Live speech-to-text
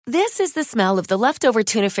This is the smell of the leftover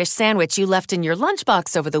tuna fish sandwich you left in your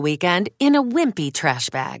lunchbox over the weekend in a wimpy trash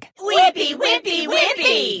bag. Wimpy, wimpy,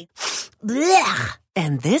 wimpy! Blech!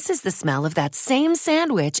 And this is the smell of that same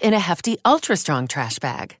sandwich in a Hefty Ultra Strong trash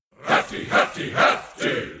bag. Hefty, hefty,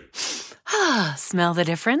 hefty! Ah, smell the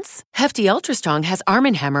difference? Hefty Ultra Strong has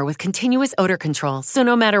Arm & Hammer with continuous odor control, so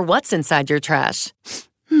no matter what's inside your trash,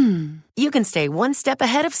 you can stay one step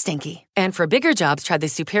ahead of stinky. And for bigger jobs, try the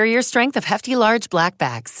superior strength of Hefty Large Black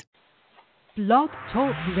Bags. Blog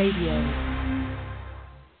Talk Radio.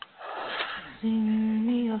 Sing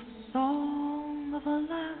me a song of a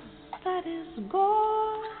lass that is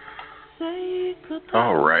gone. Say goodbye.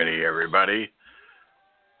 Alrighty, everybody.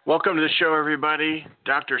 Welcome to the show, everybody.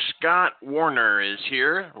 Dr. Scott Werner is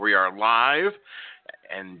here. We are live.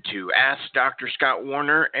 And to ask Dr. Scott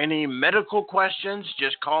Werner any medical questions,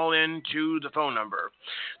 just call in to the phone number,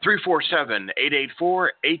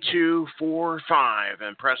 347-884-8245,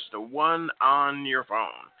 and press the 1 on your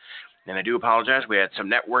phone. And I do apologize. We had some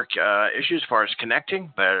network issues as far as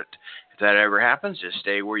connecting, but if that ever happens, just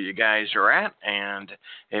stay where you guys are at, and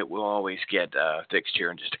it will always get fixed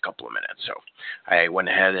here in just a couple of minutes. So I went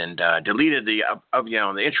ahead and deleted the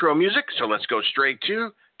intro music, so let's go straight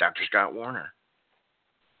to Dr. Scott Werner.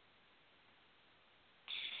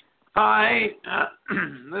 Hi,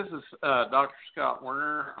 this is Dr. Scott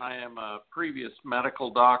Werner. I am a previous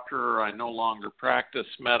medical doctor. I no longer practice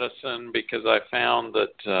medicine because I found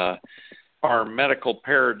that our medical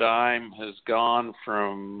paradigm has gone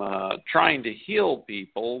from trying to heal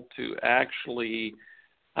people to actually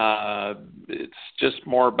it's just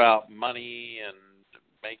more about money and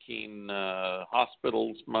making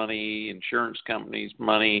hospitals money, insurance companies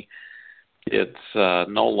money. It's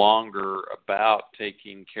no longer about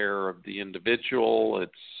taking care of the individual.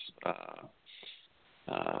 It's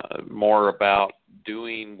more about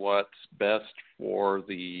doing what's best for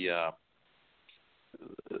the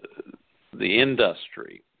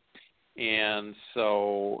industry. And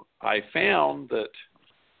so I found that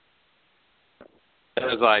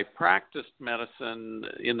as I practiced medicine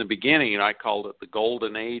in the beginning, I called it the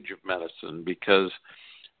golden age of medicine because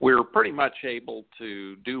we were pretty much able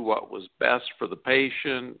to do what was best for the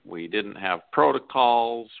patient. We didn't have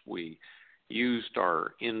protocols. We used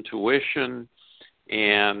our intuition,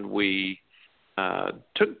 and we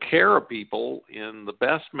took care of people in the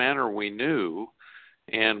best manner we knew,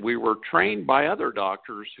 and we were trained by other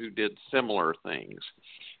doctors who did similar things.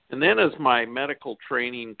 And then as my medical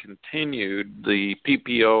training continued, the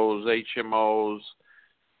PPOs, HMOs,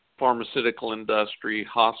 pharmaceutical industry,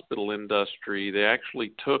 hospital industry, they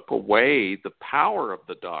actually took away the power of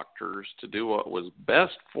the doctors to do what was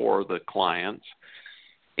best for the clients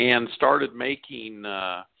and started making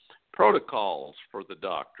protocols for the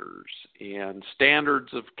doctors and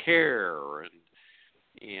standards of care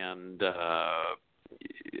and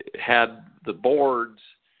had the boards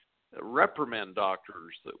reprimand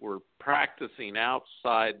doctors that were practicing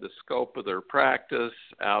outside the scope of their practice,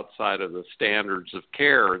 outside of the standards of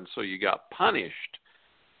care, and so you got punished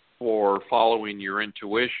for following your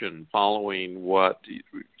intuition, following what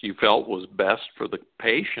you felt was best for the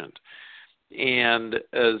patient. And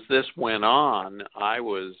as this went on, I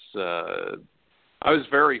was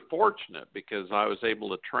very fortunate because I was able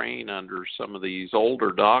to train under some of these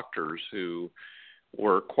older doctors who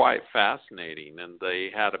were quite fascinating, and they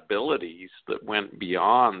had abilities that went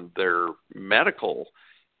beyond their medical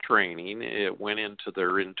training. It went into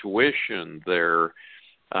their intuition, their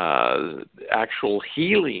actual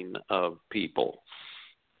healing of people.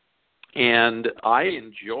 And I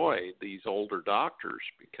enjoyed these older doctors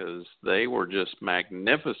because they were just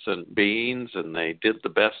magnificent beings, and they did the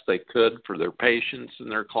best they could for their patients and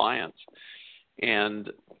their clients.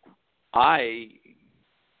 And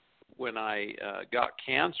when I got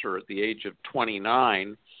cancer at the age of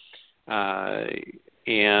 29,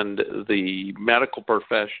 and the medical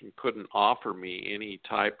profession couldn't offer me any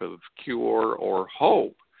type of cure or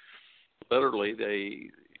hope, literally the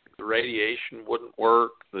radiation wouldn't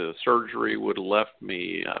work, the surgery would have left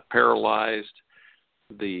me paralyzed,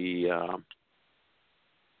 the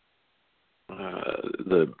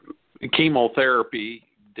chemotherapy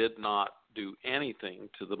did not do anything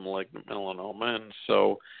to the malignant melanoma, and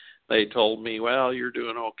so they told me, well, you're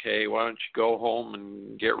doing okay. Why don't you go home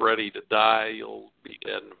and get ready to die? You'll be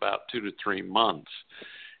dead in about 2 to 3 months.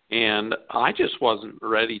 And I just wasn't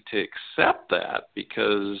ready to accept that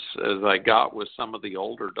because as I got with some of the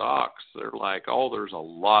older docs, they're like, oh, there's a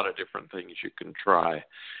lot of different things you can try.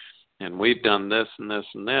 And we've done this and this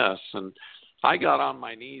and this. And I got on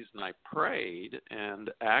my knees and I prayed and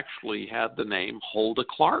actually had the name Hulda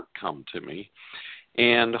Clark come to me.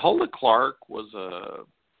 And Hulda Clark was a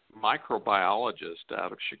microbiologist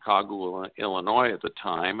out of Chicago, Illinois at the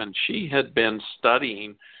time, and she had been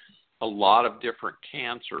studying a lot of different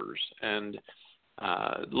cancers and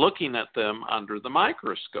looking at them under the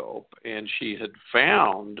microscope, and she had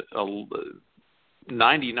found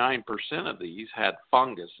 99% of these had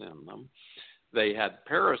fungus in them. They had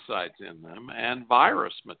parasites in them and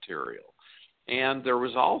virus material. And there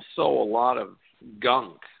was also a lot of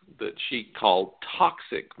gunk that she called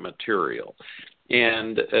toxic material.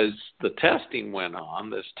 And as the testing went on,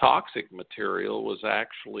 this toxic material was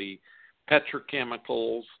actually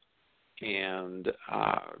petrochemicals and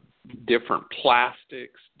different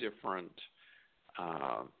plastics, different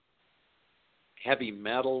heavy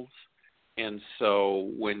metals. And so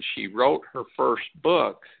when she wrote her first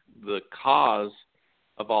book, The Cause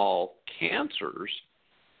of All Cancers,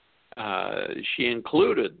 she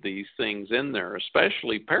included these things in there,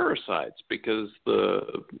 especially parasites, because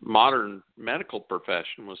the modern medical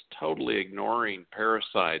profession was totally ignoring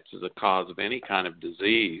parasites as a cause of any kind of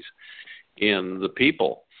disease in the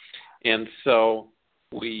people. And so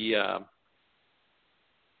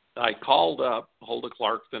I called up Hulda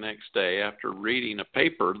Clark the next day after reading a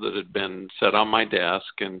paper that had been set on my desk,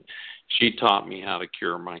 and she taught me how to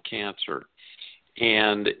cure my cancer.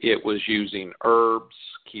 And it was using herbs,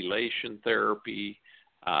 chelation therapy,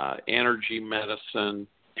 energy medicine,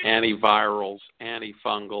 antivirals,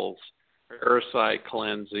 antifungals, parasite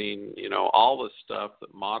cleansing, all the stuff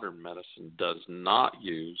that modern medicine does not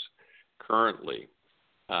use currently.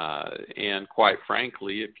 And quite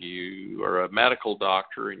frankly, if you are a medical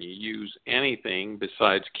doctor and you use anything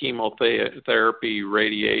besides chemotherapy,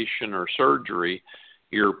 radiation, or surgery,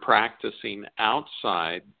 you're practicing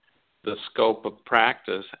outside the scope of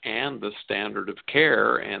practice and the standard of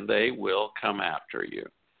care, and they will come after you.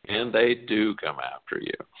 And they do come after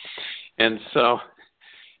you. And so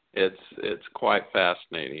it's quite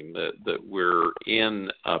fascinating that we're in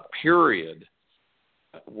a period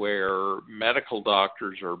where medical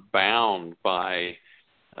doctors are bound by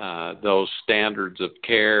those standards of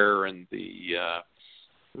care and the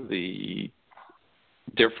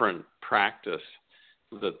different practice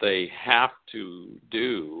that they have to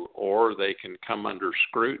do, or they can come under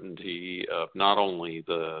scrutiny of not only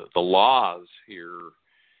the laws here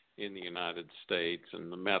in the United States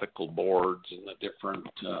and the medical boards and the different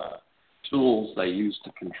tools they use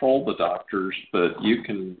to control the doctors, but you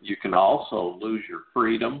can also lose your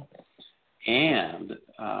freedom. And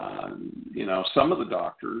some of the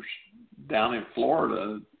doctors down in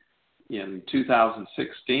Florida in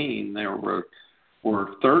 2016, there were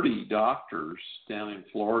 30 doctors down in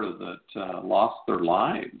Florida that lost their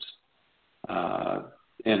lives.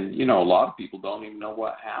 And a lot of people don't even know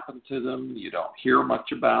what happened to them. You don't hear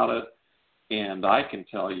much about it. And I can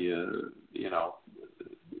tell you,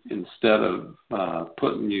 instead of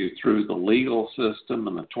putting you through the legal system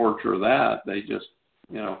and the torture of that, they just,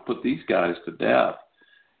 put these guys to death.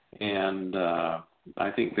 And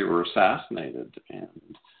I think they were assassinated.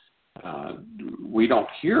 And we don't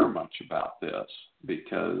hear much about this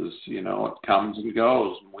because, it comes and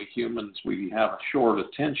goes. And we humans, we have a short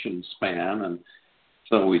attention span, and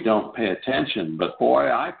so we don't pay attention. But,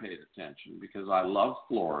 boy, I paid attention because I love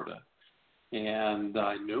Florida. And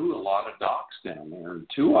I knew a lot of docs down there, and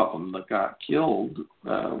two of them that got killed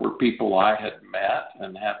were people I had met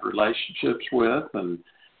and had relationships with, and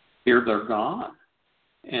here they're gone.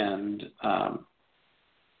 And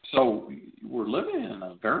so we're living in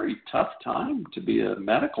a very tough time to be a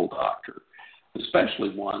medical doctor, especially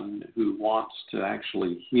one who wants to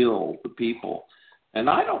actually heal the people. And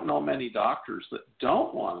I don't know many doctors that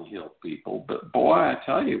don't want to heal people, but boy, I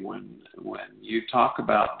tell you, when you talk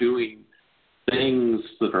about doing things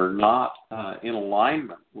that are not in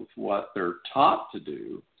alignment with what they're taught to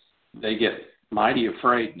do, they get mighty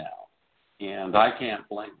afraid now. And I can't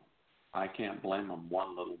blame them. I can't blame them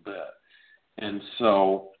one little bit. And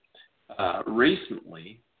so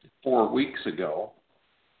recently, 4 weeks ago,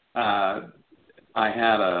 I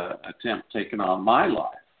had an attempt taken on my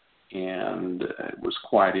life, and it was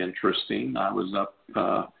quite interesting. I was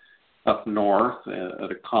up north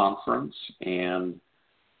at a conference, and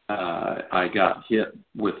I got hit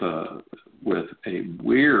with a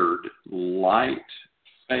weird light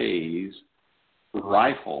phase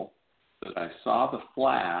rifle that I saw the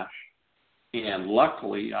flash, and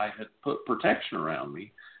luckily I had put protection around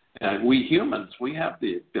me. And we humans, we have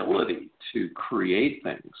the ability to create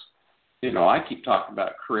things. I keep talking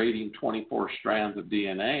about creating 24 strands of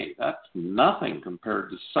DNA. That's nothing compared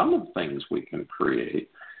to some of the things we can create.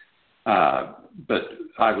 But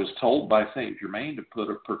I was told by St. Germain to put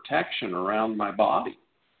a protection around my body.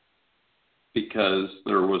 because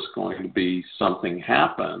there was going to be something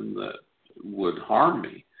happen that would harm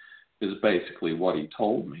me, is basically what he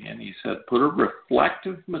told me. And he said, put a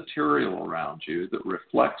reflective material around you that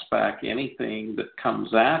reflects back anything that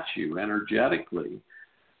comes at you energetically,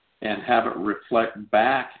 and have it reflect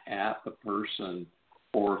back at the person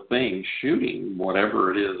or thing shooting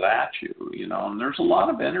whatever it is at you, you know. And there's a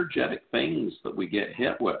lot of energetic things that we get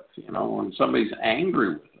hit with, you know, when somebody's angry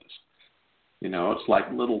with us. You know, it's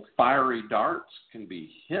like little fiery darts can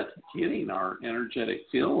be hitting our energetic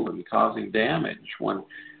field and causing damage. When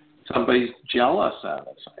somebody's jealous at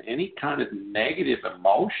us, any kind of negative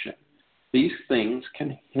emotion, these things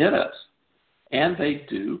can hit us, and they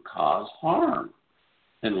do cause harm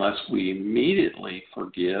unless we immediately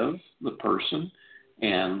forgive the person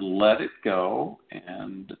and let it go.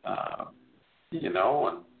 And, you know,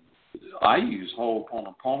 and I use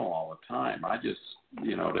Ho'oponopono all the time. I just,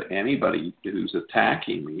 you know, to anybody who's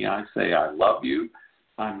attacking me, I say, I love you.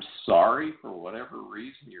 I'm sorry for whatever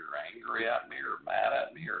reason you're angry at me or mad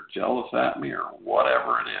at me or jealous at me or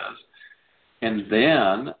whatever it is. And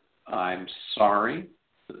then I'm sorry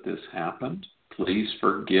that this happened. Please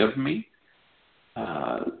forgive me.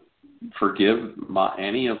 Forgive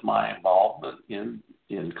any of my involvement in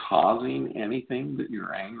causing anything that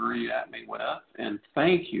you're angry at me with, and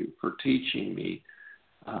thank you for teaching me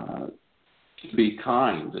to be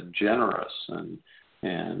kind and generous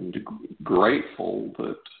and grateful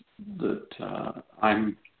that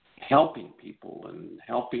I'm helping people and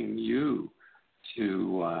helping you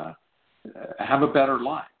to have a better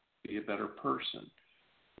life, be a better person.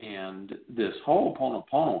 And this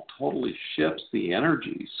Ho'oponopono totally shifts the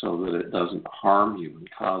energy so that it doesn't harm you and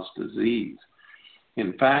cause disease.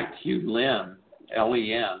 In fact, Hugh Lin,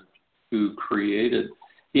 L-E-N, who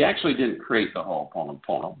he actually didn't create the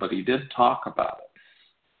Ho'oponopono, but he did talk about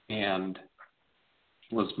it and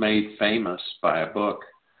was made famous by a book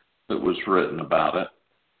that was written about it.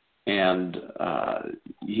 And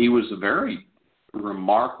he was a very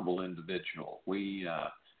remarkable individual. We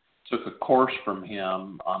took a course from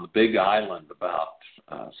him on the Big Island about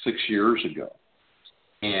 6 years ago.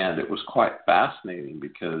 And it was quite fascinating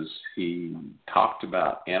because he talked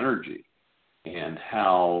about energy and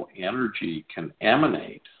how energy can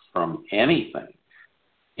emanate from anything.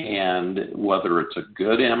 And whether it's a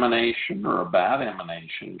good emanation or a bad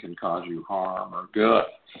emanation can cause you harm or good.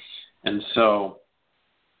 And so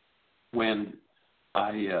when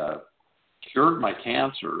I cured my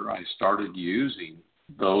cancer, I started using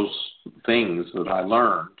those things that I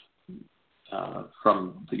learned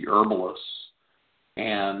from the herbalists,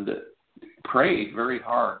 and prayed very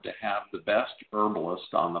hard to have the best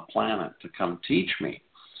herbalist on the planet to come teach me.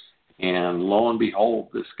 And lo and behold,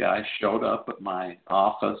 this guy showed up at my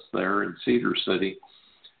office there in Cedar City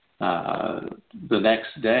the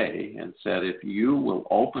next day and said, if you will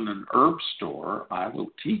open an herb store, I will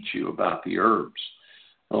teach you about the herbs.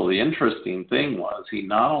 Well, the interesting thing was he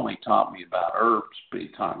not only taught me about herbs, but he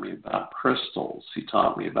taught me about crystals. He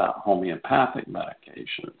taught me about homeopathic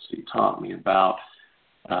medications. He taught me about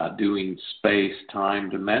doing space-time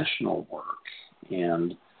dimensional work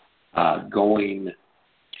and going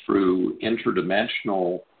through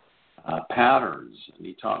interdimensional patterns. And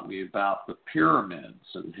he taught me about the pyramids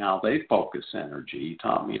and how they focus energy. He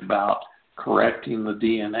taught me about correcting the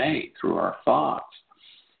DNA through our thoughts,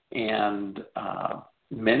 and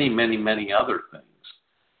many, many, many other things.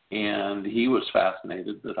 And he was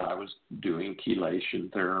fascinated that I was doing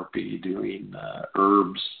chelation therapy, doing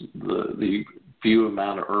herbs, the few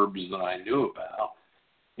amount of herbs that I knew about.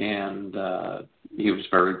 And he was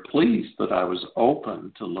very pleased that I was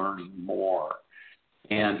open to learning more.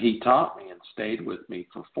 And he taught me and stayed with me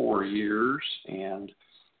for 4 years. And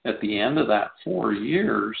at the end of that 4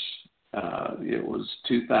 years, it was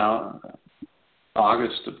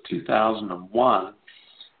August of 2001,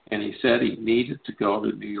 and he said he needed to go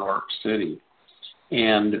to New York City.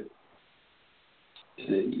 And,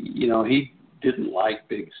 you know, he didn't like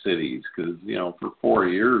big cities because, you know, for 4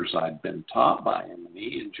 years I'd been taught by him, and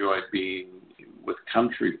he enjoyed being with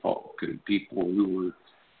country folk and people who were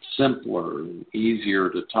simpler and easier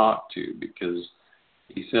to talk to, because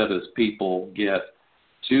he said as people get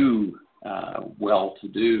too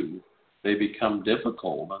well-to-do, they become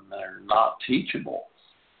difficult and they're not teachable.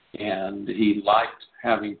 And he liked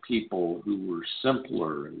having people who were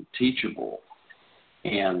simpler and teachable.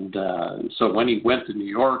 And so when he went to New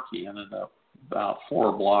York, he ended up about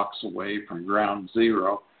 4 blocks away from Ground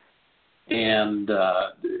Zero. And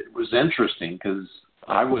it was interesting because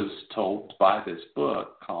I was told to buy this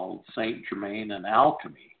book called Saint Germain and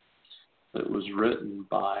Alchemy that was written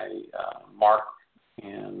by Mark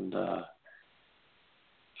and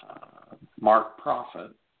Mark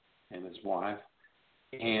Prophet and his wife.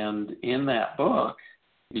 And in that book,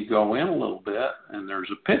 you go in a little bit, and there's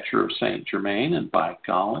a picture of Saint Germain, and by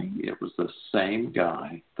golly, it was the same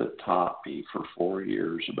guy that taught me for 4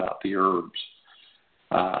 years about the herbs.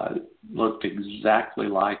 Looked exactly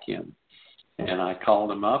like him. And I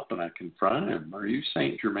called him up, and I confronted him. Are you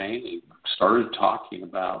Saint Germain? He started talking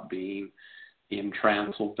about being in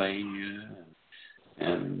Transylvania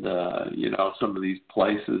and some of these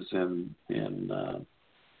places in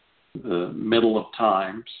the middle of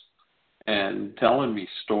times, and telling me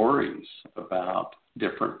stories about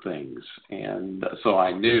different things. And so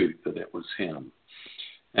I knew that it was him.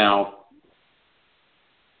 Now,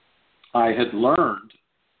 I had learned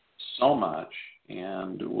so much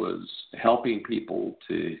and was helping people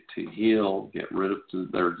to heal, get rid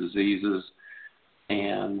of their diseases.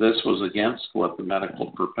 And this was against what the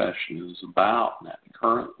medical profession is about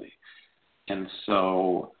currently. And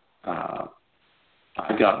so I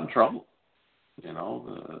got in trouble.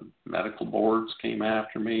 The medical boards came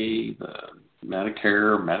after me, the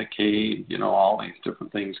Medicare, Medicaid, all these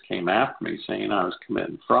different things came after me saying I was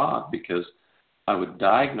committing fraud because I would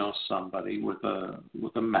diagnose somebody with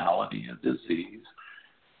a malady, a disease,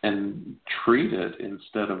 and treat it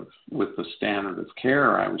instead of with the standard of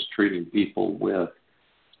care. I was treating people with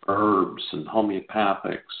herbs and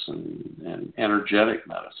homeopathics and energetic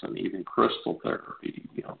medicine, even crystal therapy,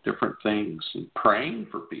 different things, and praying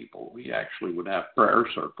for people. We actually would have prayer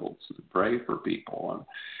circles to pray for people,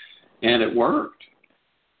 and it worked.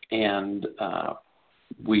 And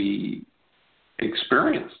we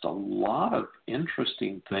experienced a lot of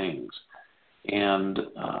interesting things, and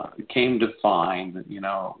came to find that,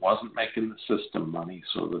 it wasn't making the system money,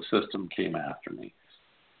 so the system came after me.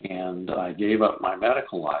 And I gave up my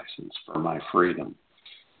medical license for my freedom.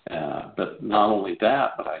 But not only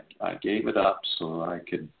that, but I gave it up so I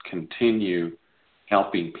could continue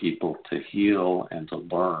helping people to heal and to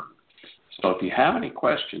learn. So if you have any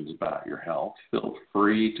questions about your health, feel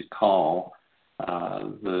free to call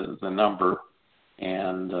the number,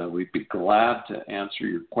 and we'd be glad to answer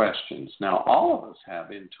your questions. Now, all of us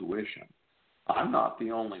have intuition. I'm not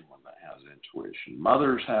the only one that has intuition.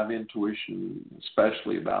 Mothers have intuition,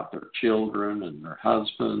 especially about their children and their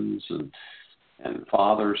husbands, and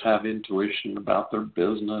fathers have intuition about their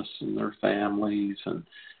business and their families. And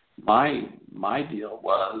my deal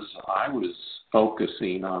was I was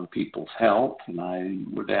focusing on people's health, and I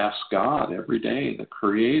would ask God every day, the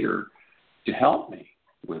Creator, to help me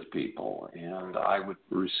with people, and I would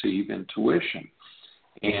receive intuition.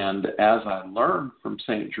 And as I learned from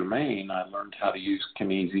Saint Germain, I learned how to use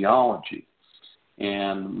kinesiology.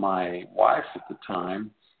 And my wife at the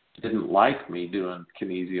time didn't like me doing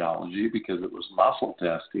kinesiology because it was muscle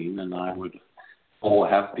testing, and I would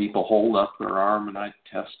have people hold up their arm, and I'd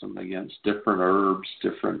test them against different herbs,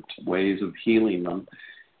 different ways of healing them,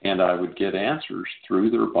 and I would get answers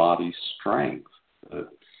through their body's strength.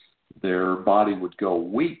 Their body would go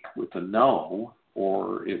weak with a no,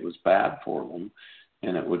 or it was bad for them,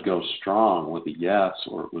 and it would go strong with a yes,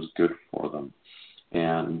 or it was good for them.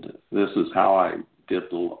 And this is how I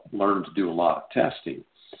learn to do a lot of testing.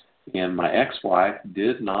 And my ex-wife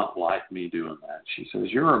did not like me doing that. She says,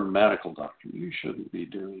 "You're a medical doctor. You shouldn't be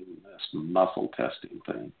doing this muscle testing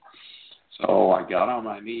thing." So I got on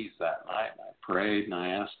my knees that night, and I prayed, and I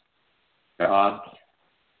asked God,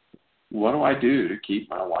 what do I do to keep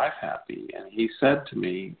my wife happy? And he said to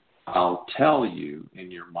me, "I'll tell you in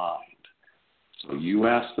your mind. So you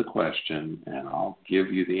ask the question, and I'll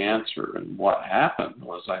give you the answer." And what happened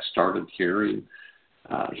was I started hearing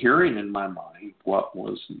in my mind what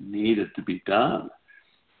was needed to be done.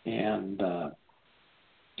 And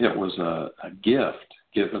it was a gift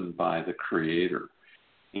given by the Creator.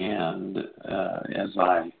 And as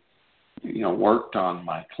I worked on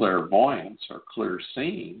my clairvoyance or clear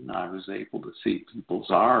seeing, I was able to see people's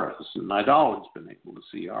auras. And I'd always been able to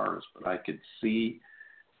see auras, but I could see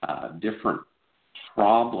different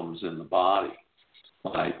problems in the body.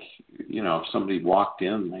 Like, if somebody walked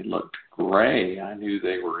in and they looked gray, I knew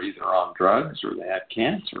they were either on drugs or they had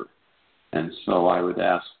cancer. And so I would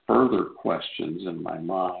ask further questions in my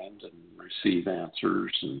mind and receive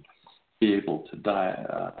answers and be able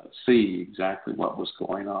to see exactly what was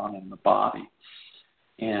going on in the body.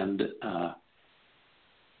 And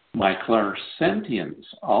my clairsentience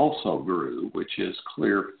also grew, which is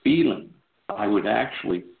clear feeling. I would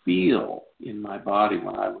actually feel in my body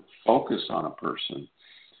when I would focus on a person.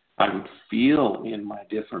 I would feel in my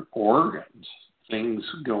different organs things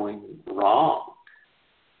going wrong.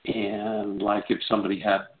 And like if somebody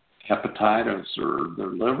had hepatitis or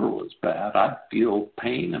their liver was bad, I'd feel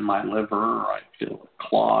pain in my liver, or I'd feel a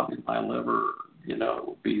clog in my liver. You know, it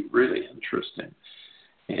would be really interesting.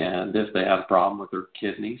 And if they had a problem with their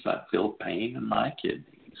kidneys, I'd feel pain in my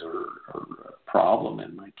kidneys or a problem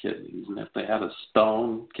in my kidneys. And if they had a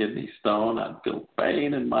stone, kidney stone, I'd feel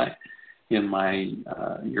pain in my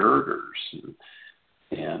ureters.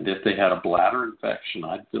 And if they had a bladder infection,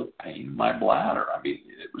 I'd feel pain in my bladder. I mean,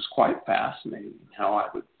 it was quite fascinating how I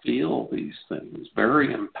would feel these things,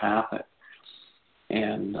 very empathic.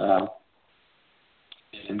 And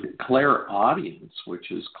clairaudience,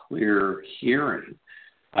 which is clear hearing,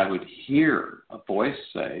 I would hear a voice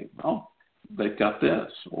say, oh, they've got this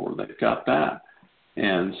or they've got that.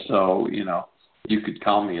 And so, you know, you could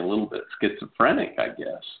call me a little bit schizophrenic, I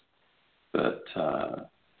guess. But,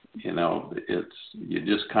 you know, you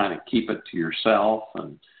just kind of keep it to yourself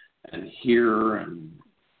and hear and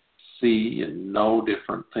see and know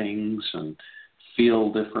different things and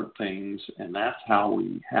feel different things. And that's how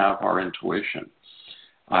we have our intuition.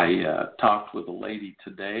 I talked with a lady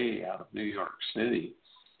today out of New York City,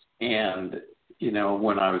 and, you know,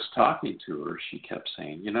 when I was talking to her, she kept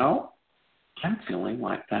saying, you know, I'm feeling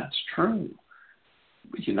like that's true.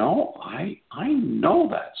 You know, I know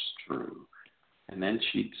that's true. And then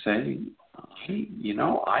she'd say, hey, you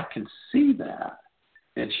know, I can see that.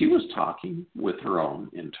 And she was talking with her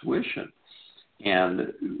own intuition.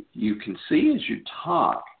 And you can see as you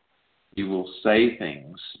talk, you will say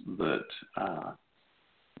things that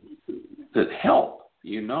help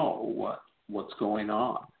you know what's going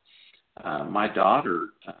on. My daughter,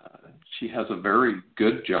 she has a very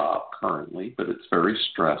good job currently, but it's very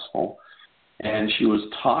stressful. And she was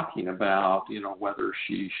talking about, you know, whether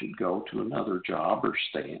she should go to another job or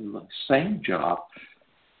stay in the same job.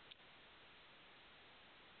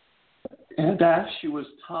 And as she was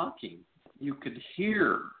talking, you could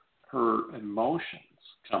hear her emotions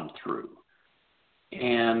come through.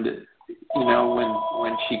 And, you know,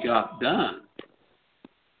 when she got done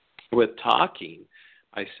with talking,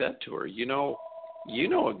 I said to her, you know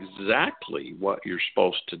exactly what you're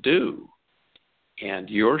supposed to do.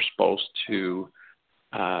 And you're supposed to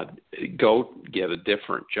go get a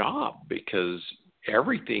different job, because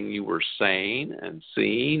everything you were saying and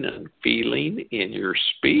seeing and feeling in your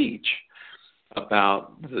speech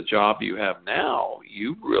about the job you have now,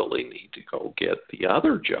 you really need to go get the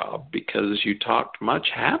other job, because you talked much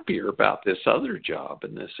happier about this other job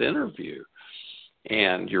in this interview.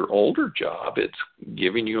 And your older job, it's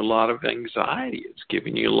giving you a lot of anxiety. It's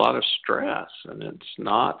giving you a lot of stress, and it's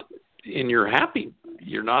not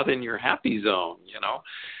you're not in your happy zone, you know.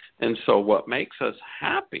 And so what makes us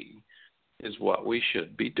happy is what we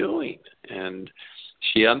should be doing. And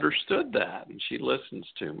she understood that, and she listens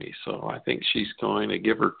to me. So I think she's going to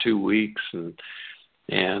give her 2 weeks and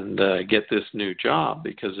get this new job,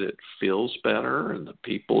 because it feels better and the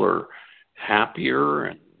people are happier,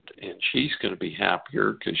 and she's going to be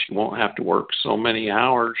happier because she won't have to work so many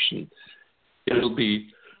hours, and it'll be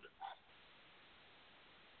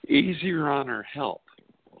easier on her health.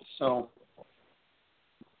 So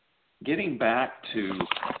getting back to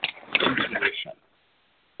intuition,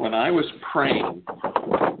 when I was praying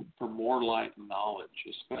for more light and knowledge,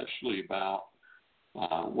 especially about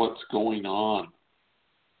what's going on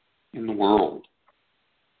in the world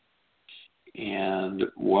and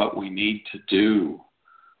what we need to do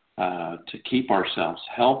to keep ourselves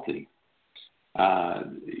healthy,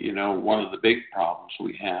 you know, one of the big problems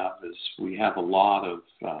we have is we have a lot of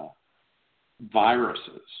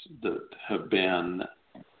viruses that have been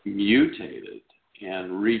mutated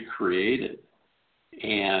and recreated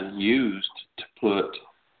and used to put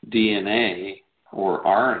DNA or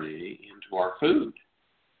RNA into our food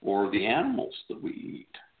or the animals that we eat.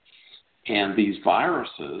 And these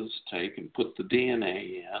viruses take and put the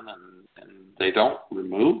DNA in, and they don't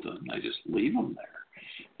remove them. They just leave them there.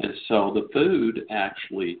 And so the food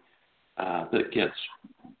actually that gets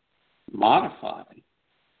modified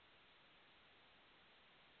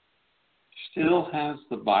still has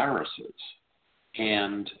the viruses.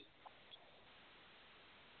 And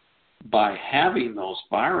by having those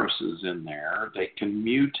viruses in there, they can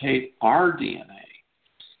mutate our DNA.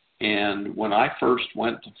 And when I first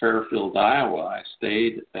went to Fairfield, Iowa, I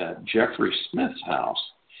stayed at Jeffrey Smith's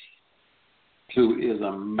house, who is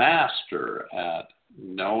a master at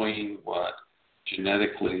knowing what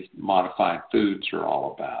genetically modified foods are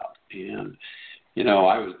all about. And, you know,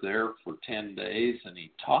 I was there for 10 days, and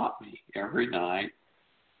he taught me every night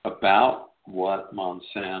about what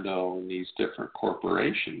Monsanto and these different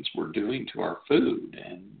corporations were doing to our food.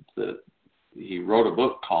 And he wrote a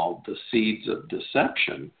book called The Seeds of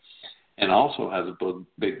Deception. and also has a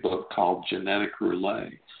big book called Genetic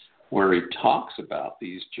Roulette, where he talks about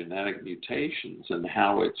these genetic mutations and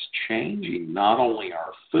how it's changing not only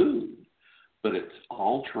our food, but it's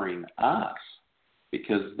altering us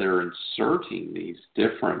because they're inserting these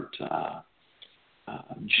different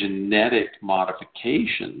genetic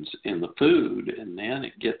modifications in the food, and then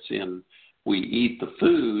it gets in, we eat the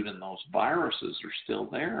food, and those viruses are still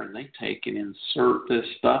there, and they take and insert this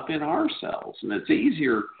stuff in our cells. And it's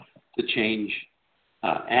easier to change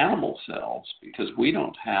animal cells because we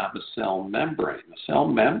don't have a cell membrane.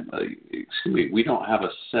 We don't have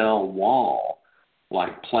a cell wall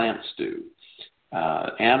like plants do.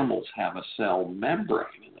 Animals have a cell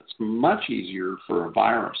membrane, and it's much easier for a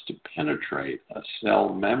virus to penetrate a cell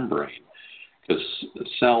membrane because the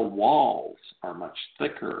cell walls are much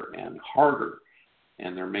thicker and harder,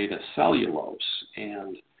 and they're made of cellulose,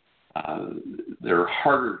 and they're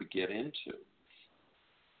harder to get into.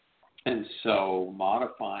 And so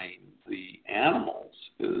modifying the animals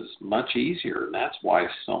is much easier, and that's why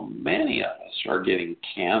so many of us are getting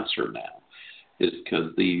cancer now, is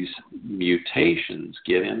because these mutations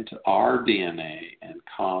get into our DNA and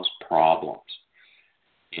cause problems.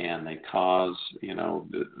 And they cause,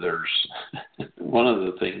 there's one of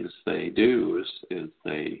the things they do is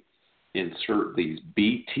they insert these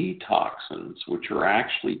Bt toxins, which are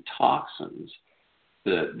actually toxins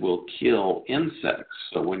that will kill insects.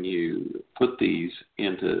 So when you put these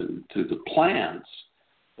into the plants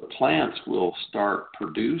will start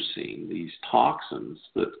producing these toxins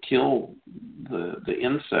that kill the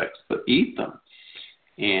insects that eat them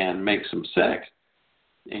and makes them sick.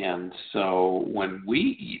 And so when we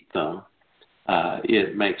eat them,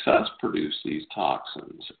 it makes us produce these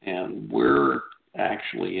toxins, and we're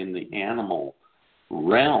actually in the animal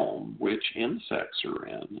realm which insects are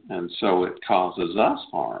in, and so it causes us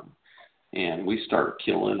harm, and we start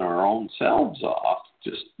killing our own selves off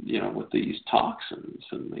just with these toxins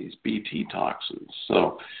and these Bt toxins.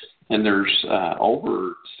 So, and there's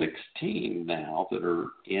over 16 now that are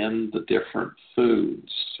in the different foods,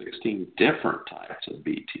 16 different types of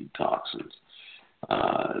Bt toxins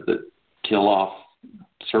that kill off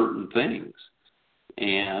certain things,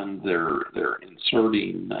 and they're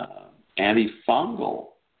inserting antifungal,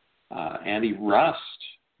 anti-rust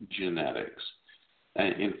genetics.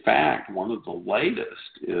 In fact, one of the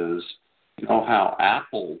latest is, how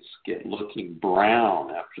apples get looking brown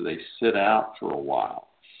after they sit out for a while.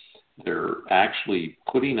 They're actually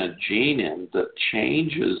putting a gene in that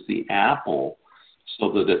changes the apple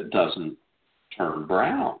so that it doesn't turn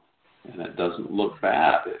brown and it doesn't look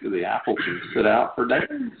bad. The apple can sit out for days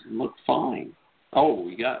and look fine. Oh,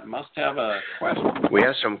 must have a question. We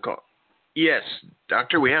have some Yes,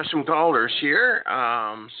 Doctor, we have some callers here,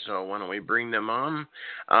 so why don't we bring them on?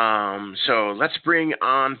 So let's bring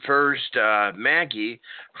on first Maggie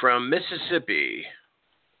from Mississippi.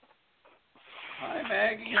 Hi,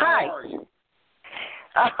 Maggie. Hi. How are you?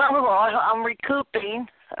 I'm recouping.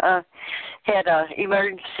 Had an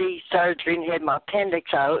emergency surgery and had my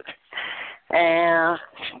appendix out. And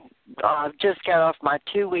just got off my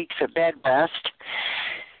 2 weeks of bed rest.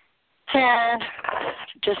 And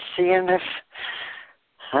just seeing if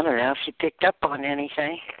you picked up on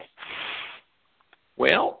anything.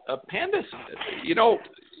 Well, appendix,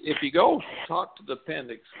 if you go talk to the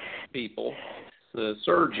appendix people, the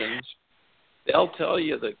surgeons, they'll tell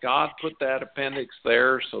you that God put that appendix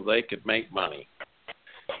there so they could make money,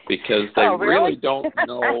 because they really don't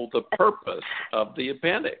know the purpose of the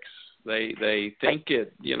appendix. They think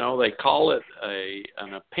it, they call it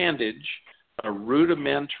an appendage. A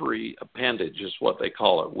rudimentary appendage is what they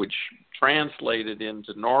call it, which translated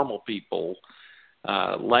into normal people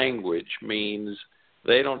language means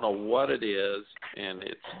they don't know what it is, and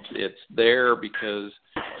it's there because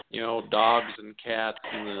dogs and cats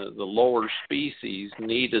and the lower species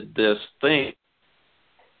needed this thing.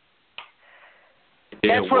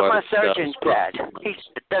 That's what my surgeon said.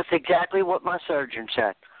 That's exactly what my surgeon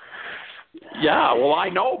said. Yeah, well, I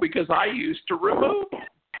know because I used to remove them.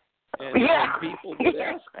 And people would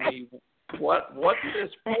ask me, what's this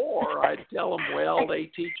for? I'd tell them, well, they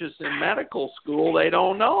teach us in medical school. They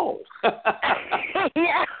don't know.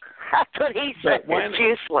 Yeah, that's what he said. It's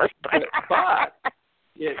useless. But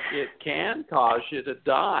it can cause you to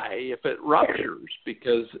die if it ruptures,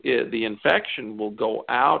 because the infection will go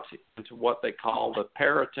out into what they call the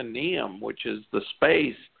peritoneum, which is the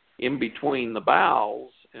space in between the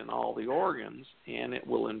bowels and all the organs, and it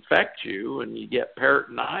will infect you, and you get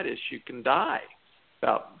peritonitis. You can die.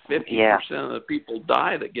 About 50% of the people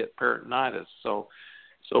die that get peritonitis. So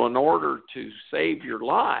in order to save your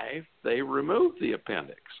life, they remove the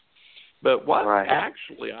appendix. But what Right.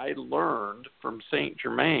 actually I learned from St.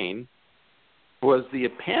 Germain was the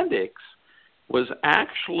appendix was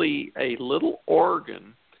actually a little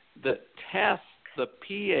organ that tests the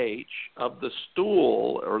pH of the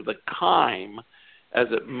stool or the chyme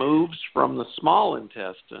as it moves from the small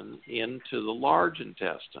intestine into the large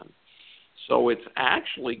intestine. So it's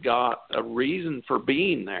actually got a reason for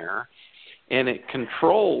being there, and it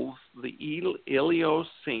controls the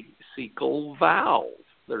ileocecal valve.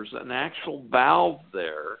 There's an actual valve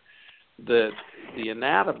there that the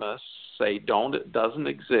anatomists say it doesn't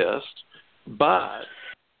exist, but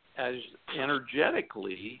as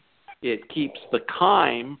energetically, it keeps the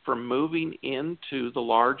chyme from moving into the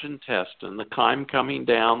large intestine, the chyme coming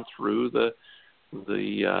down through the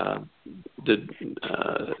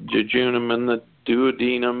jejunum and the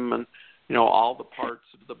duodenum and, all the parts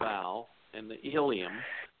of the bowel, and the ileum,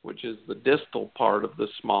 which is the distal part of the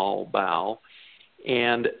small bowel.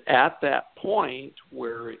 And at that point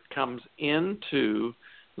where it comes into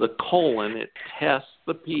the colon, it tests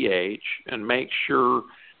the pH and makes sure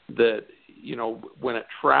that, when it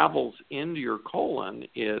travels into your colon,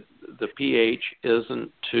 the pH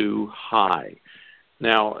isn't too high.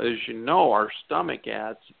 Now, as you know, our stomach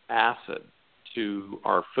adds acid to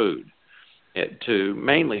our food to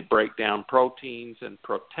mainly break down proteins and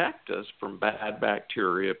protect us from bad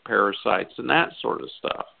bacteria, parasites, and that sort of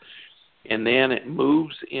stuff. And then it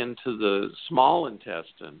moves into the small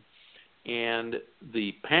intestine, and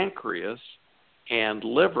the pancreas and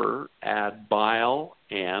liver add bile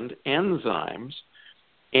and enzymes,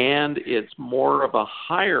 and it's more of a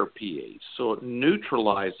higher pH, so it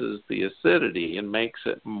neutralizes the acidity and makes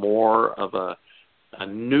it more of a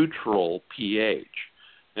neutral pH.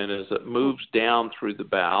 And as it moves down through the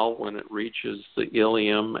bowel, when it reaches the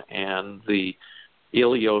ileum and the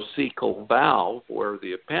ileocecal valve where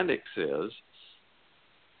the appendix is,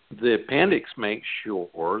 the appendix makes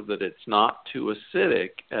sure that it's not too acidic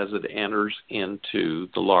as it enters into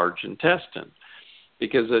the large intestine.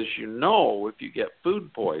 Because as you know, if you get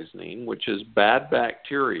food poisoning, which is bad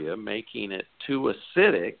bacteria making it too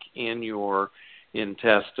acidic in your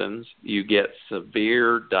intestines, you get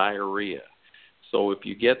severe diarrhea. So if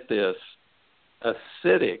you get this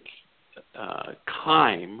acidic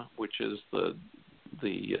chyme, which is the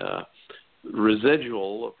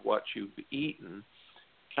residual of what you've eaten,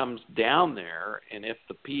 comes down there, and if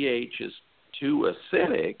the pH is too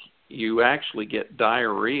acidic, you actually get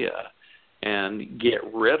diarrhea and get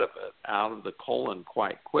rid of it out of the colon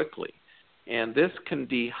quite quickly. And this can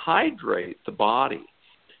dehydrate the body.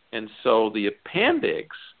 And so the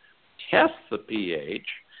appendix tests the pH.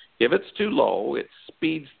 If it's too low, it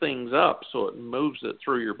speeds things up so it moves it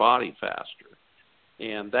through your body faster.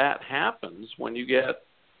 And that happens when you get,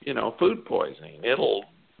 food poisoning. It'll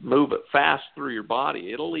move it fast through your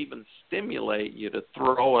body. It'll even stimulate you to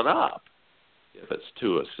throw it up if it's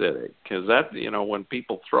too acidic. Because that, when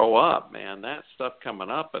people throw up, man, that stuff coming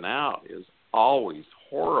up and out is always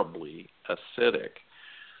horribly acidic.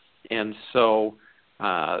 And so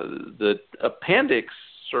the appendix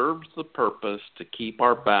serves the purpose to keep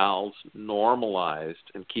our bowels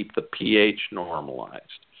normalized and keep the pH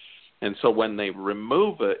normalized. And so when they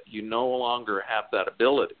remove it, you no longer have that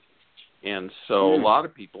ability. And so a lot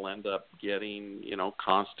of people end up getting,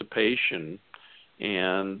 constipation,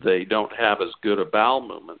 and they don't have as good a bowel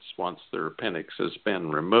movements once their appendix has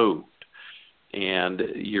been removed. And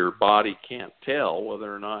your body can't tell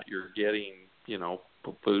whether or not you're getting,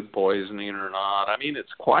 food poisoning or not. I mean,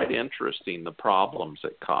 it's quite interesting, the problems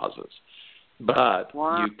it causes. But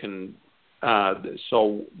you can,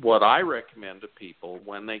 so what I recommend to people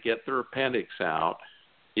when they get their appendix out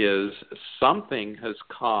is something has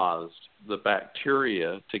caused the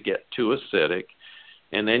bacteria to get too acidic,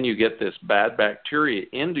 and then you get this bad bacteria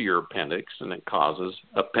into your appendix, and it causes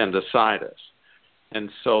appendicitis. And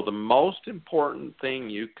so the most important thing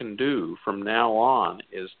you can do from now on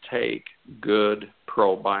is take good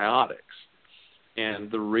probiotics. And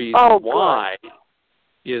the reason why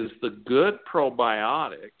is the good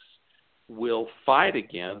probiotics will fight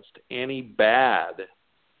against any bad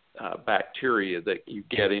bacteria that you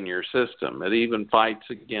get in your system. It even fights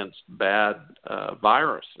against bad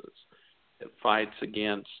viruses. It fights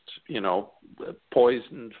against,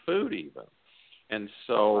 poisoned food even. And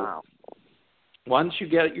so once you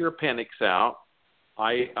get your appendix out,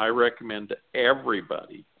 I recommend to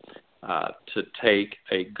everybody to take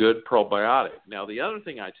a good probiotic. Now, the other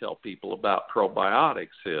thing I tell people about probiotics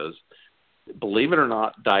is, believe it or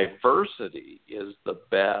not, diversity is the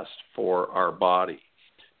best for our body.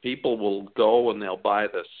 People will go and they'll buy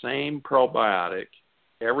the same probiotic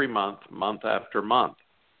every month, month after month.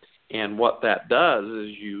 And what that does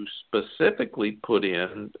is you specifically put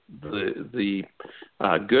in the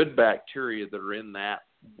good bacteria that are in that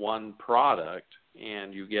one product,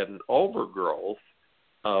 and you get an overgrowth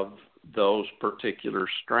of those particular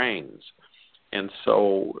strains. And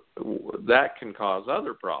so that can cause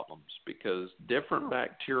other problems because different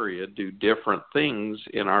bacteria do different things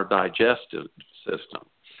in our digestive system.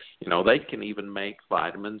 You know, they can even make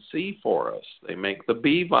vitamin C for us. They make the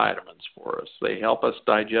B vitamins for us. They help us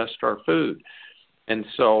digest our food. And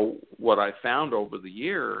so what I found over the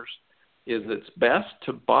years is it's best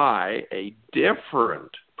to buy a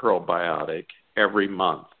different probiotic every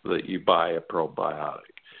month that you buy a probiotic.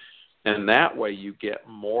 And that way you get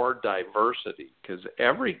more diversity because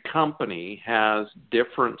every company has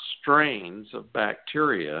different strains of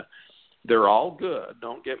bacteria. They're all good,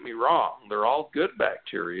 don't get me wrong. They're all good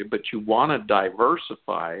bacteria, but you want to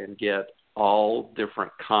diversify and get all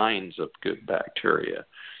different kinds of good bacteria.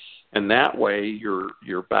 And that way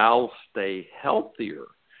your bowels stay healthier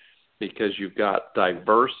because you've got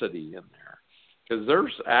diversity in there. Because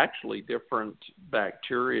there's actually different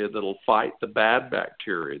bacteria that'll fight the bad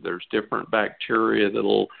bacteria. There's different bacteria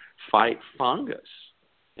that'll fight fungus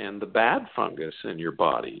and the bad fungus in your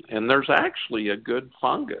body. And there's actually a good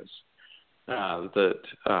fungus that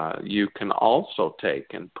you can also take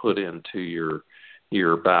and put into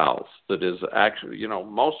your bowels that is actually, you know,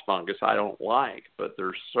 most fungus I don't like, but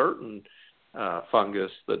there's certain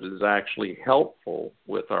fungus that is actually helpful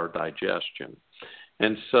with our digestion.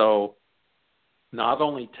 And so not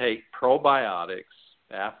only take probiotics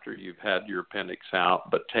after you've had your appendix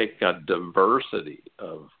out, but take a diversity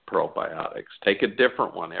of probiotics. Take a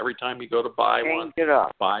different one. Every time you go to buy one,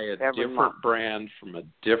 buy a different brand from a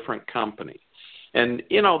different company. And,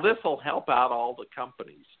 you know, this will help out all the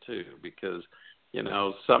companies, too, because, you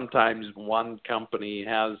know, sometimes one company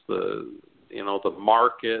has the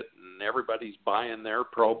market and everybody's buying their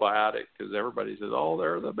probiotic because everybody says, oh,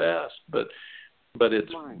 they're the best. But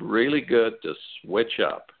it's really good to switch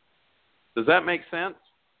up. Does that make sense?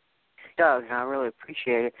 It does. I really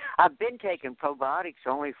appreciate it. I've been taking probiotics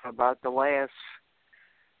only for about the last,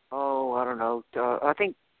 I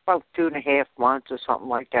think about 2.5 months or something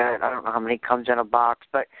like that. I don't know how many comes in a box,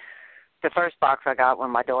 but the first box I got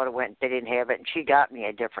when my daughter went, they didn't have it, and she got me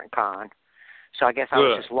a different kind. So I guess I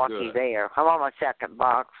was just lucky there. I'm on my second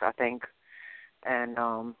box, I think. And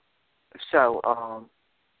or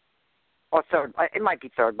third, it might be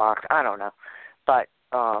third box, I don't know. But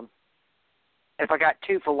if I got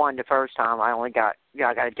 2 for 1 the first time, I got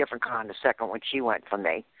a different kind the second when she went for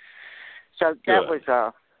me. So that was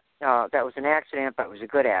an accident, but it was a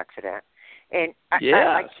good accident. And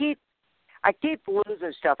I keep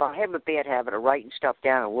losing stuff. I have a bad habit of writing stuff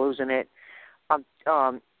down and losing it.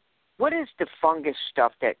 What is the fungus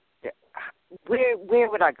stuff where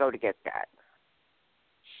would I go to get that?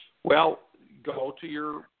 Well, go to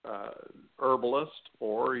your herbalist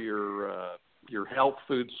or your health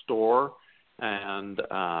food store and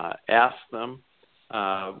ask them.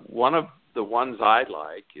 One of the ones I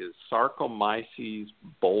like is Saccharomyces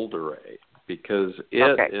boulderae because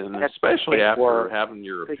and especially after having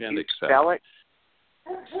your appendix out. Spell it?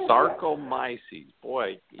 Saccharomyces.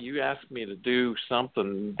 Boy, you asked me to do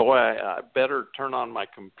something. Boy, I better turn on my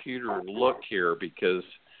computer and look here because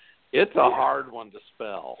it's a hard one to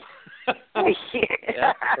spell.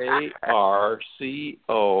 Saccharomyces.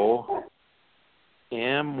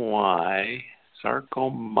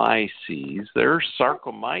 Saccharomyces. There's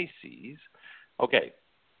Saccharomyces. Okay.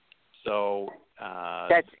 So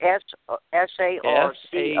that's SACC.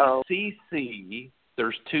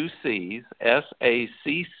 There's 2 C's.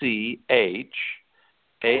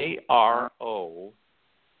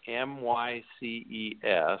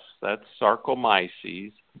 SACCHAROMYCES. That's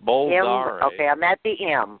Saccharomyces. Boulderae. Okay, I'm at the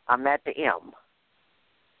M.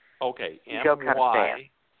 Okay,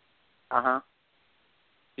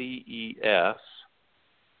 MYCES.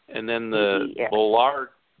 And then the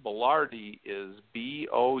Boulardii is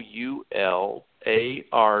BOULARDII.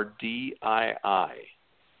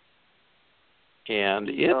 And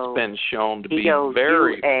it's been shown to be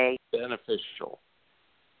very beneficial.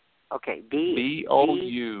 Okay,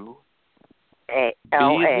 BOU. LA. B as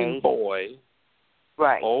in boy.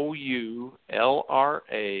 Right. OULRA.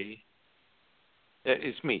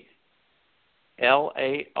 It's me.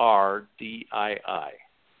 LARDII.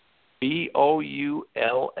 BOULARDII.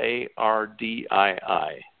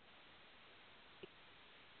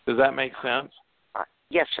 Does that make sense?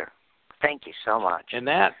 Yes, sir. Thank you so much. And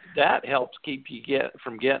that helps keep you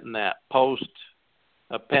from getting that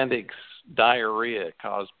post-appendix diarrhea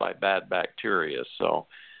caused by bad bacteria. So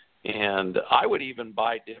And I would even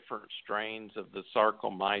buy different strains of the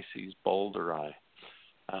Saccharomyces boulderi.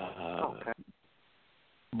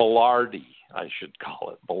 Boulardii, I should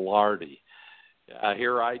call it, Boulardii.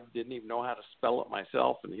 Here I didn't even know how to spell it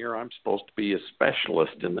myself, and here I'm supposed to be a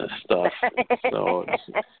specialist in this stuff. So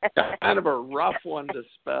it's kind of a rough one to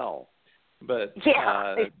spell. But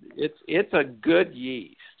it's a good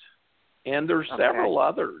yeast. And there's several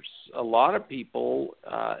others. A lot of people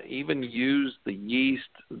even use the yeast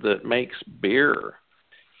that makes beer,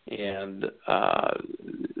 and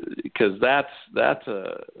because that's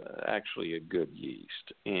actually a good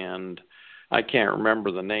yeast. And I can't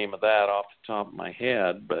remember the name of that off the top of my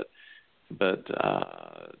head, but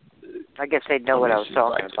I guess they'd know what I was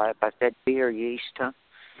talking about if I said beer yeast, huh?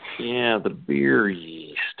 Yeah, the beer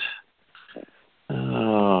yeast.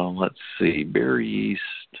 Oh, let's see, beer yeast.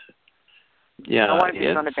 Yeah, I wonder if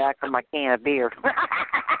it's on the back of my can of beer.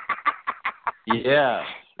 Yeah.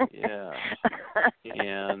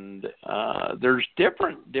 And there's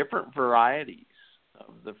different varieties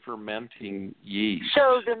of the fermenting yeast.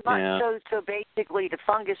 So so basically, the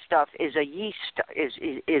fungus stuff is a yeast.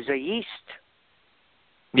 Is a yeast.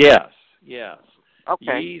 Yes.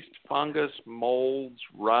 Okay. Yeast, fungus, molds,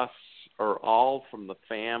 rusts are all from the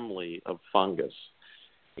family of fungus,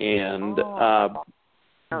 and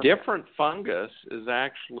different fungus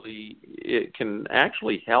can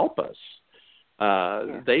actually help us.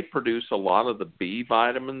 They produce a lot of the B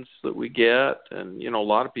vitamins that we get, and a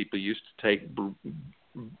lot of people used to take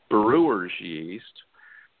brewer's yeast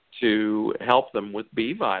to help them with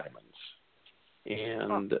B vitamins.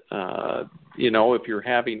 And if you're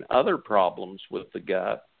having other problems with the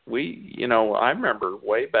gut, I remember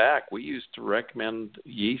way back we used to recommend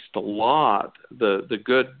yeast a lot, the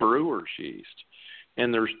good brewer's yeast.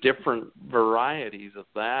 And there's different varieties of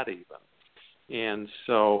that even. And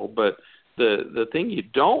so, but the thing you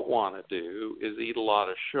don't want to do is eat a lot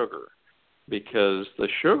of sugar, because the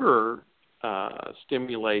sugar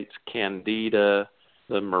stimulates candida,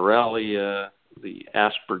 the Morelia, the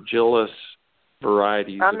aspergillus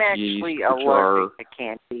varieties of yeast. I'm actually allergic to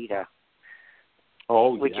candida.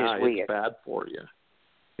 Oh, which is weird. It's bad for you.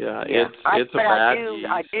 Yeah. It's a bad yeast.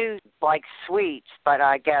 I do like sweets, but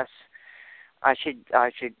I guess I should.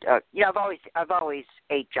 I've always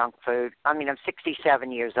ate junk food. I mean, I'm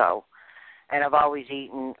 67 years old, and I've always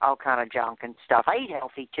eaten all kind of junk and stuff. I eat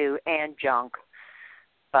healthy too, and junk,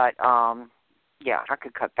 but I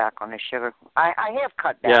could cut back on the sugar. I have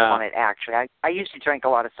cut back on it actually. I used to drink a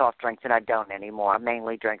lot of soft drinks, and I don't anymore. I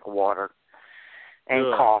mainly drink water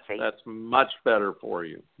and coffee. That's much better for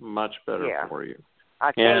you. Much better for you.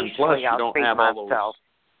 And plus, you don't have all those.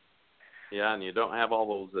 Yeah, and you don't have all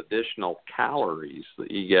those additional calories that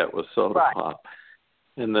you get with soda pop.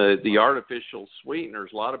 And the artificial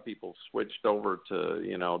sweeteners, a lot of people switched over to,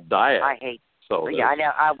 diet. I hate sodas. Yeah, I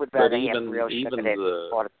know. I would rather have real even sugar than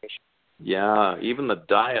artificial. Yeah, even the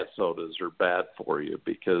diet sodas are bad for you,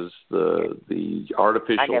 because the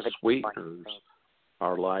artificial sweeteners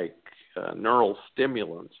are like neural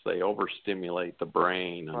stimulants. They overstimulate the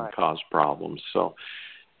brain and cause problems. So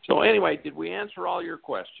anyway, did we answer all your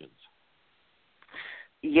questions?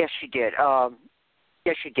 Yes, you did.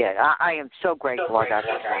 Yes, you did. I am so grateful I got to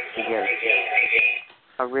talk to you.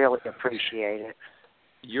 I really appreciate it.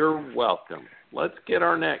 You're welcome. Let's get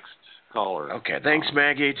our next caller. Okay, thanks,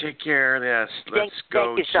 Maggie. Take care. Let's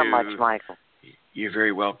go. Thank you so much, Michael. You're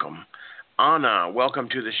very welcome. Anna, welcome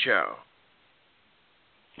to the show.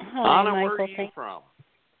 Hi, Anna, Michael. where are you from?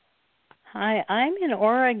 Hi, I'm in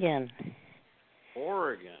Oregon.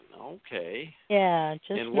 Oregon, okay. Yeah,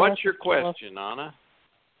 just. And what's your question, Anna?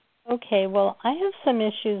 Okay, well, I have some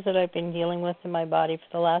issues that I've been dealing with in my body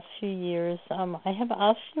for the last few years. I have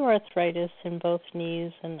osteoarthritis in both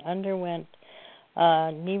knees and underwent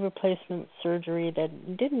knee replacement surgery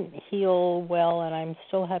that didn't heal well, and I'm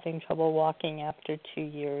still having trouble walking after 2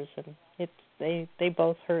 years, and they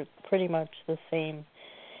both hurt pretty much the same.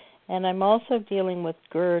 And I'm also dealing with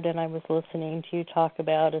GERD, and I was listening to you talk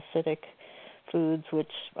about acidic foods,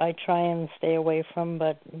 which I try and stay away from,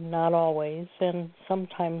 but not always. And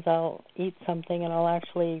sometimes I'll eat something and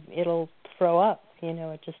it'll throw up.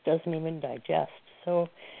 It just doesn't even digest. So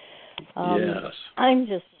yes. I'm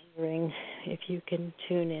just wondering if you can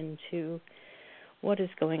tune into what is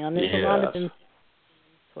going on. There's a lot of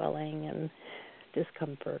swelling and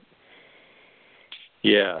discomfort.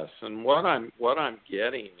 Yes, and what I'm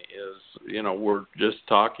getting is, we're just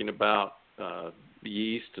talking about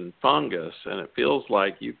yeast and fungus, and it feels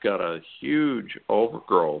like you've got a huge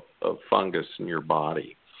overgrowth of fungus in your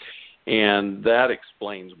body. And that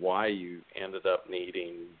explains why you ended up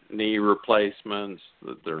needing knee replacements,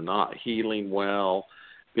 that they're not healing well.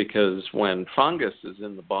 because when fungus is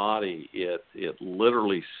in the body, it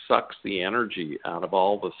literally sucks the energy out of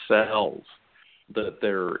all the cells that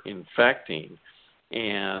they're infecting,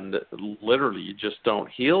 and literally you just don't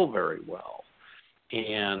heal very well.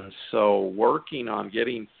 And so working on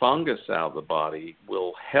getting fungus out of the body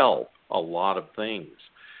will help a lot of things.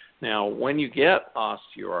 Now, when you get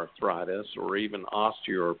osteoarthritis or even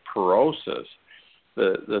osteoporosis,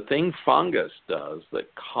 the thing fungus does that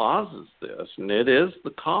causes this, and it is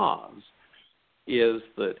the cause, is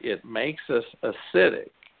that it makes us acidic,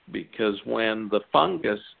 because when the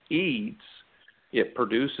fungus eats, it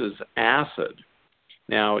produces acid.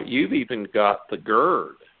 Now, you've even got the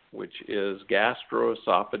GERD, which is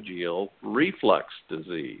gastroesophageal reflux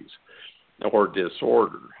disease or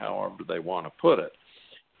disorder, however they want to put it.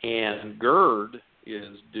 And GERD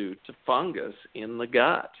is due to fungus in the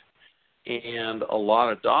gut. And a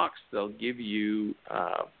lot of docs, they'll give you,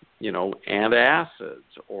 antacids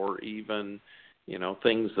or even,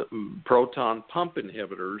 things that proton pump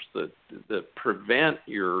inhibitors that prevent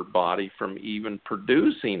your body from even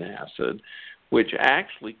producing acid, which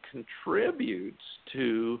actually contributes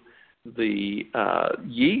to the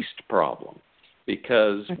yeast problem.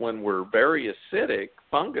 Because when we're very acidic,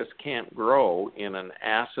 fungus can't grow in an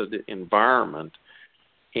acid environment,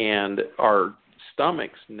 and our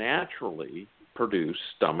stomachs naturally produce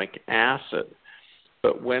stomach acid.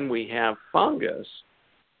 But when we have fungus,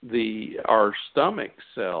 our stomach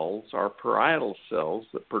cells, our parietal cells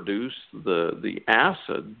that produce the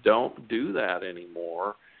acid, don't do that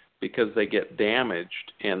anymore because they get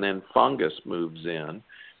damaged, and then fungus moves in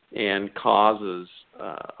and causes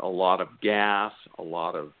a lot of gas, a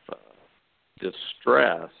lot of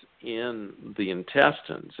distress in the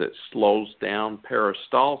intestines. It slows down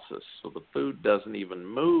peristalsis, so the food doesn't even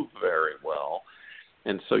move very well,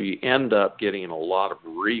 and so you end up getting a lot of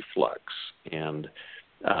reflux and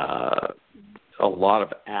a lot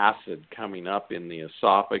of acid coming up in the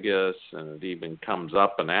esophagus, and it even comes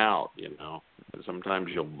up and out, Sometimes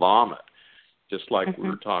you'll vomit, just like we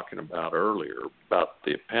were talking about earlier about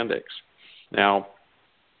the appendix. Now,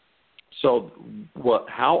 so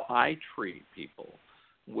how I treat people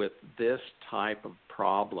with this type of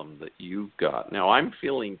problem that you've got. Now, I'm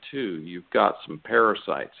feeling, too, you've got some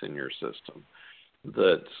parasites in your system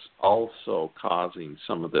that's also causing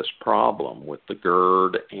some of this problem with the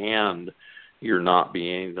GERD, and you're not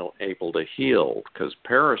being able to heal, because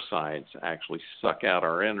parasites actually suck out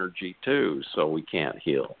our energy, too, so we can't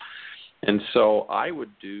heal. And so I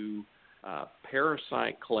would do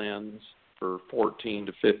parasite cleanse for 14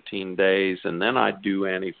 to 15 days, and then I'd do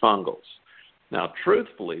antifungals. Now,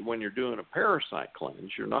 truthfully, when you're doing a parasite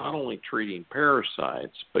cleanse, you're not only treating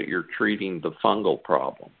parasites, but you're treating the fungal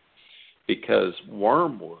problem, because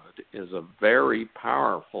wormwood is a very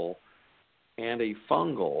powerful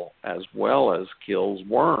antifungal, as well as kills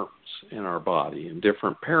worms in our body and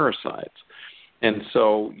different parasites. And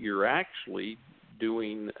so you're actually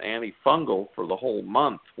doing antifungal for the whole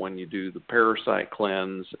month when you do the parasite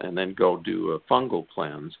cleanse and then go do a fungal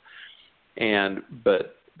cleanse.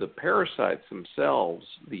 But the parasites themselves,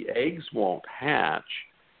 the eggs won't hatch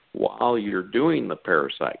while you're doing the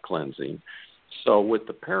parasite cleansing. So with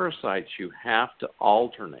the parasites, you have to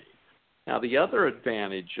alternate. Now, the other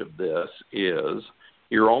advantage of this is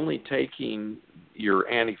you're only taking your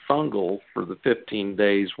antifungal for the 15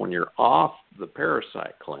 days when you're off the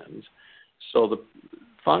parasite cleanse, so the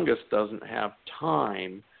fungus doesn't have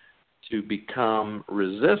time to become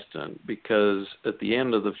resistant, because at the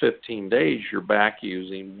end of the 15 days, you're back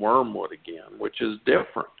using wormwood again, which is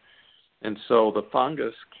different. And so the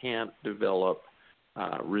fungus can't develop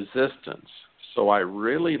resistance. So I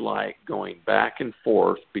really like going back and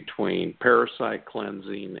forth between parasite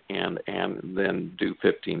cleansing and then do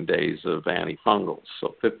 15 days of antifungals.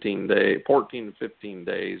 So 14 to 15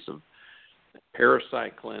 days of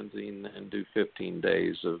parasite cleansing and do 15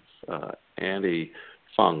 days of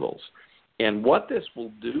antifungals. And what this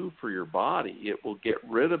will do for your body, it will get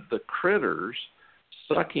rid of the critters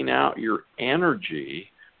sucking out your energy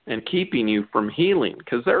and keeping you from healing,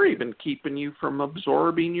 because they're even keeping you from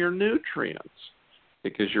absorbing your nutrients,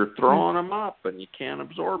 because you're throwing them up and you can't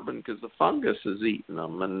absorb them because the fungus is eating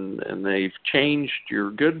them, and they've changed your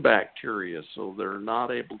good bacteria so they're not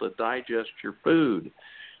able to digest your food.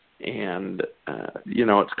 And,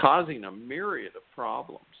 it's causing a myriad of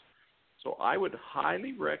problems. So I would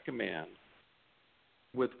highly recommend,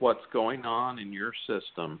 with what's going on in your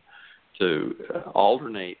system, to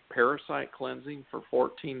alternate parasite cleansing for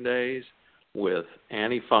 14 days with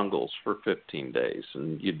antifungals for 15 days.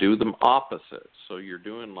 And you do them opposite. So you're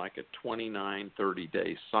doing like a 29,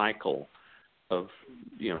 30-day cycle of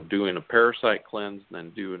doing a parasite cleanse and then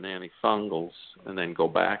do an antifungals and then go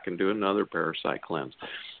back and do another parasite cleanse.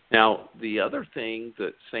 Now, the other thing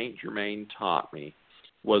that St. Germain taught me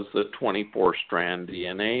was the 24-strand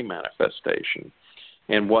DNA manifestation.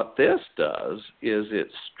 And what this does is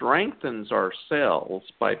it strengthens our cells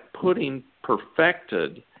by putting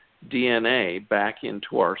perfected DNA back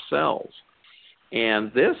into our cells.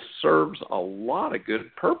 And this serves a lot of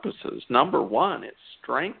good purposes. Number one, it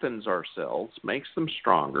strengthens our cells, makes them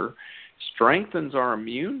stronger, strengthens our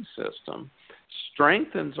immune system,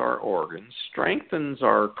 strengthens our organs, strengthens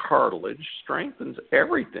our cartilage, strengthens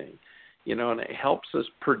everything, and it helps us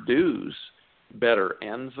produce better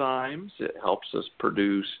enzymes. It helps us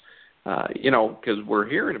produce, because we're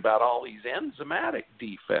hearing about all these enzymatic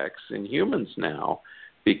defects in humans now,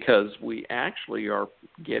 because we actually are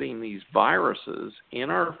getting these viruses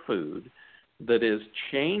in our food that is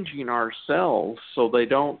changing our cells so they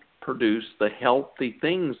don't produce the healthy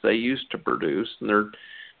things they used to produce.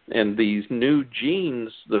 And these new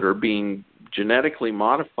genes that are being genetically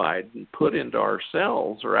modified and put into our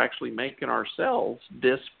cells are actually making our cells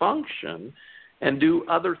dysfunction and do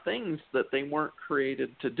other things that they weren't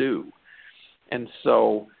created to do. And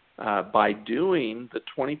so by doing the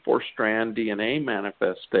 24-strand DNA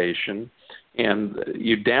manifestation, and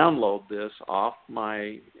you download this off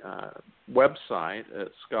my website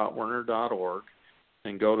at scottwerner.org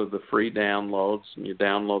and go to the free downloads and you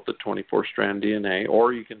download the 24-strand DNA,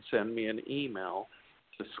 or you can send me an email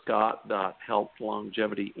to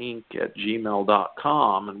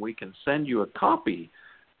scott.healthlongevity.inc@gmail.com, and we can send you a copy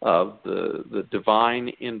of the divine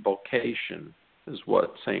invocation, is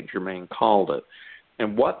what St. Germain called it.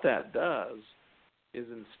 And what that does is,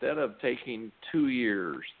 instead of taking 2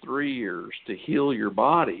 years, 3 years to heal your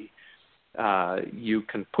body, you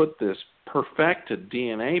can put this perfected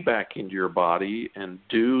DNA back into your body and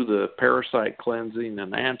do the parasite cleansing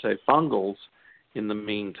and antifungals in the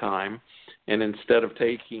meantime. And instead of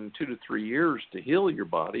taking 2 to 3 years to heal your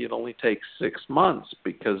body, it only takes 6 months,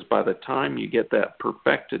 because by the time you get that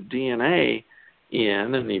perfected DNA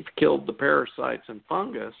in and you've killed the parasites and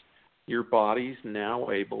fungus, your body's now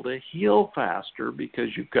able to heal faster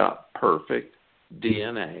because you've got perfect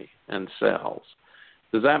DNA and cells.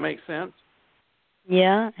 Does that make sense?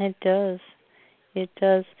 Yeah, it does. It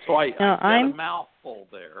does. So I said a mouthful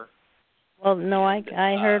there. Well, no, I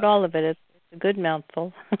heard all of it. It's a good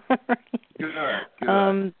mouthful. Good.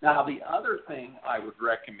 Now, the other thing I would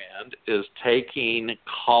recommend is taking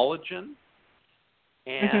collagen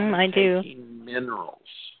and taking minerals.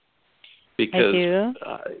 Because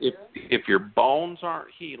if your bones aren't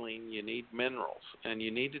healing, you need minerals, and you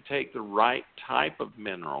need to take the right type of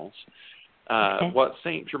minerals. What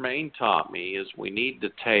St. Germain taught me is we need to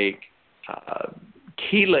take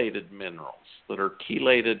chelated minerals that are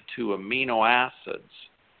chelated to amino acids,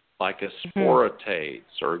 like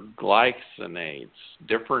aspartates or glycinates,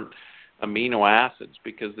 different amino acids,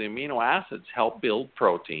 because the amino acids help build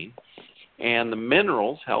protein, and the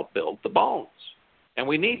minerals help build the bones. And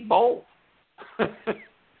we need both.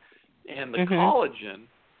 And the collagen,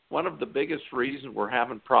 one of the biggest reasons we're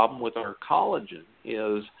having a problem with our collagen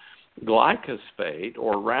is glyphosate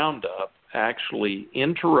or Roundup actually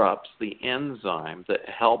interrupts the enzyme that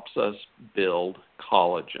helps us build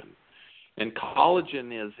collagen. And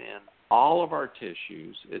collagen is in all of our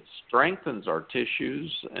tissues. It strengthens our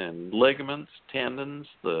tissues and ligaments, tendons,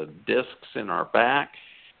 the discs in our back.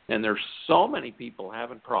 And there's so many people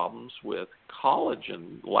having problems with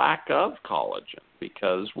collagen, lack of collagen,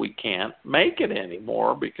 because we can't make it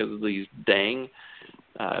anymore because of these dang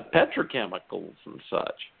petrochemicals and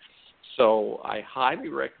such. So I highly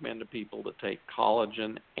recommend to people to take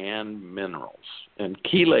collagen and minerals, and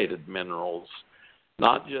chelated minerals,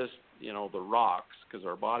 not just, the rocks, because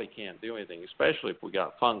our body can't do anything, especially if we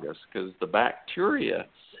got fungus, because the bacteria,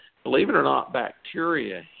 believe it or not,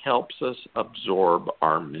 bacteria helps us absorb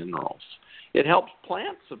our minerals. It helps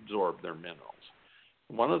plants absorb their minerals.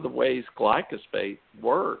 One of the ways glyphosate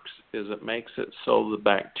works is it makes it so the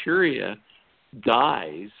bacteria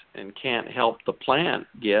dies and can't help the plant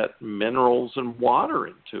get minerals and water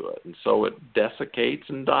into it. And so it desiccates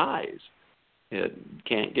and dies. It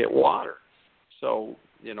can't get water. So,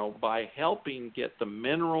 by helping get the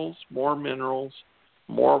minerals, more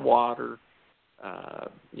water,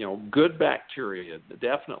 good bacteria.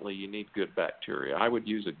 Definitely you need good bacteria. I would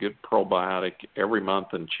use a good probiotic every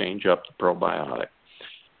month and change up the probiotic.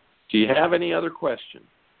 Do you have any other questions?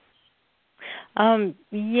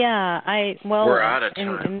 We're out of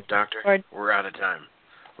time, Doctor. We're out of time.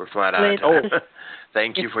 We're flat out of time.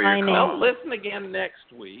 Thank you for your call. Well, listen again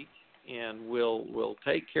next week, and we'll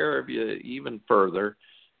take care of you even further.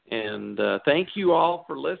 And thank you all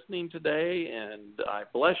for listening today, and I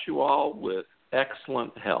bless you all with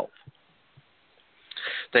excellent health.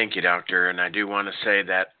 Thank you, Doctor. And I do want to say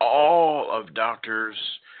that all of Doctor's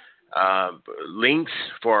links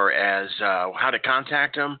for how to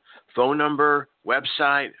contact him, phone number,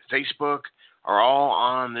 website, Facebook, are all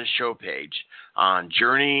on this show page on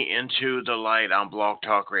Journey into the Light on Blog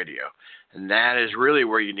Talk Radio. And that is really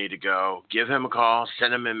where you need to go. Give him a call,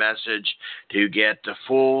 send him a message to get the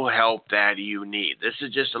full help that you need. This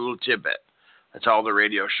is just a little tidbit. That's all the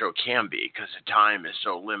radio show can be because the time is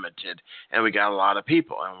so limited and we got a lot of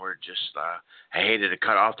people. And we're just, I hated to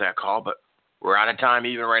cut off that call, but we're out of time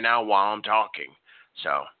even right now while I'm talking.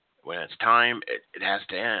 So when it's time, it has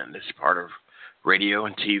to end. This is part of radio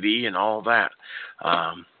and TV and all of that.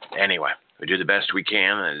 Anyway, we do the best we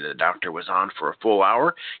can, and the doctor was on for a full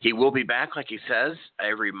hour. He will be back, like he says,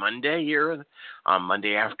 every Monday here on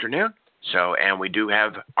Monday afternoon. So, and we do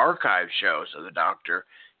have archive shows of the doctor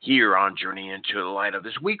here on Journey into the Light of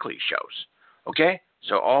his weekly shows. Okay?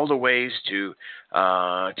 So all the ways to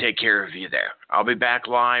take care of you there. I'll be back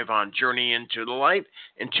live on Journey into the Light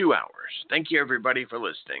in 2 hours. Thank you, everybody, for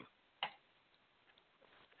listening.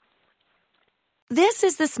 This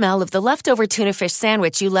is the smell of the leftover tuna fish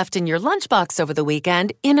sandwich you left in your lunchbox over the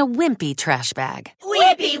weekend in a wimpy trash bag.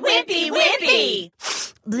 Wimpy, wimpy, wimpy!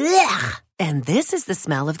 Blech! And this is the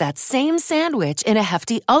smell of that same sandwich in a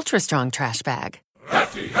hefty, ultra-strong trash bag.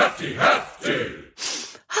 Hefty, hefty, hefty!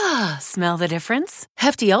 Ah, smell the difference?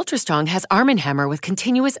 Hefty Ultra Strong has Arm & Hammer with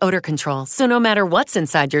continuous odor control, so no matter what's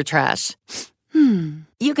inside your trash,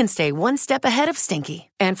 you can stay one step ahead of stinky.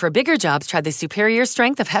 And for bigger jobs, try the superior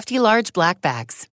strength of Hefty Large Black Bags.